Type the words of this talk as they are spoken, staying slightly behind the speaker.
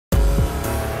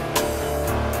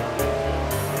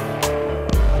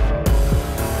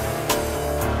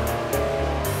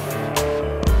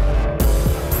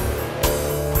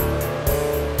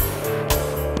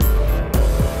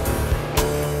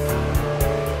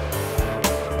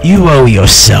You owe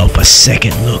yourself a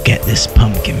second look at this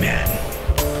pumpkin man,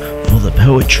 for the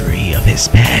poetry of his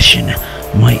passion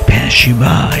might pass you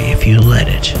by if you let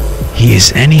it. He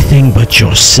is anything but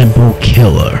your simple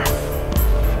killer.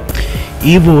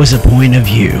 Evil is a point of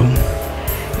view,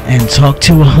 and talk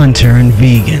to a hunter and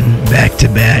vegan back to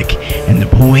back, and the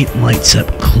point lights up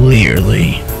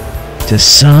clearly. To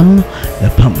some,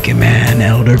 the Pumpkin Man,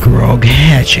 Elder Grogh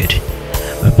Hatchet,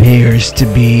 appears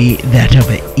to be that of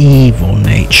an evil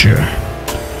nature.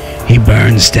 He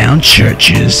burns down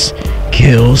churches,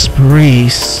 kills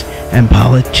priests and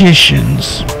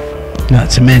politicians, not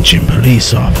to mention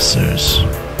police officers.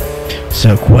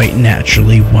 So quite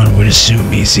naturally, one would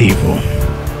assume he's evil.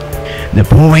 The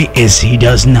point is, he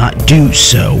does not do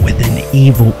so with an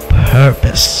evil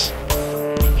purpose.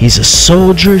 He's a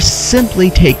soldier simply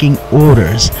taking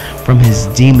orders from his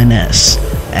demoness,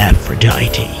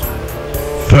 Aphrodite.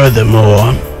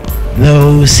 Furthermore,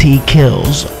 those he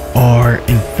kills are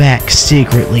in fact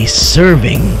secretly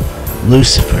serving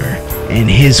Lucifer and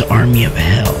his army of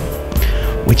hell,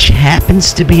 which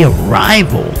happens to be a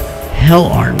rival hell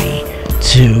army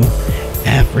to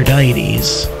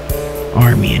Aphrodite's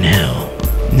army in hell.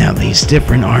 Now these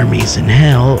different armies in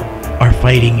hell are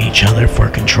fighting each other for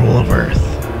control of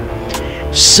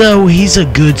Earth. So he's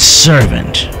a good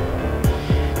servant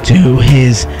to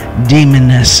his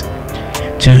demoness,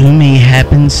 to whom he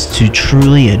happens to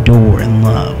truly adore and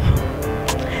love.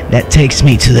 That takes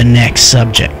me to the next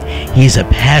subject. He's a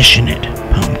passionate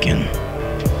pumpkin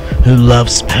who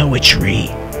loves poetry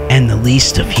and the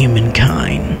least of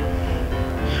humankind,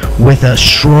 with a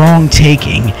strong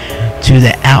taking to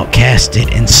the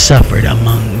outcasted and suffered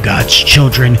among God's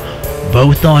children,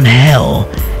 both on hell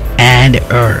and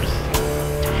earth.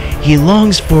 He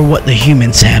longs for what the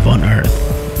humans have on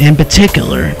earth, in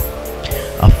particular,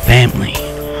 a family,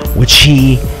 which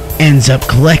he ends up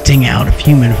collecting out of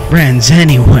human friends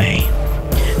anyway.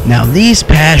 Now these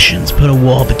passions put a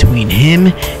wall between him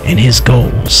and his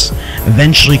goals,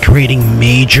 eventually creating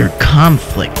major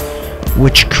conflict,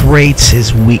 which creates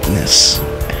his weakness.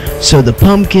 So the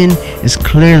pumpkin is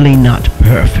clearly not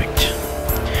perfect.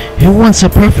 Who wants a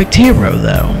perfect hero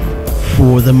though?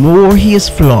 For the more he is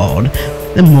flawed,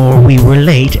 the more we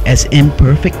relate as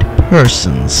imperfect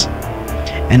persons.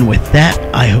 And with that,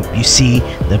 I hope you see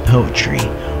the poetry,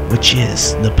 which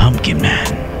is the Pumpkin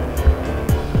Man.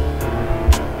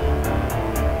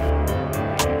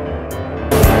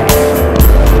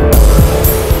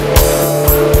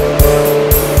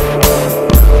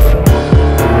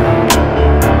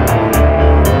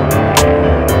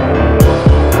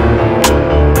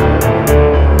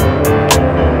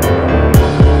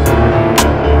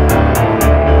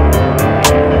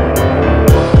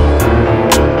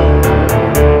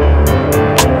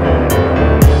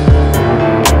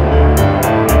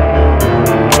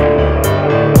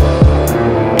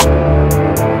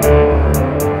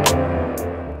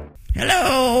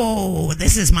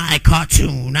 This is my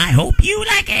cartoon. I hope you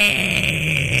like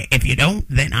it. If you don't,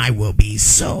 then I will be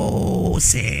so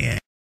sad.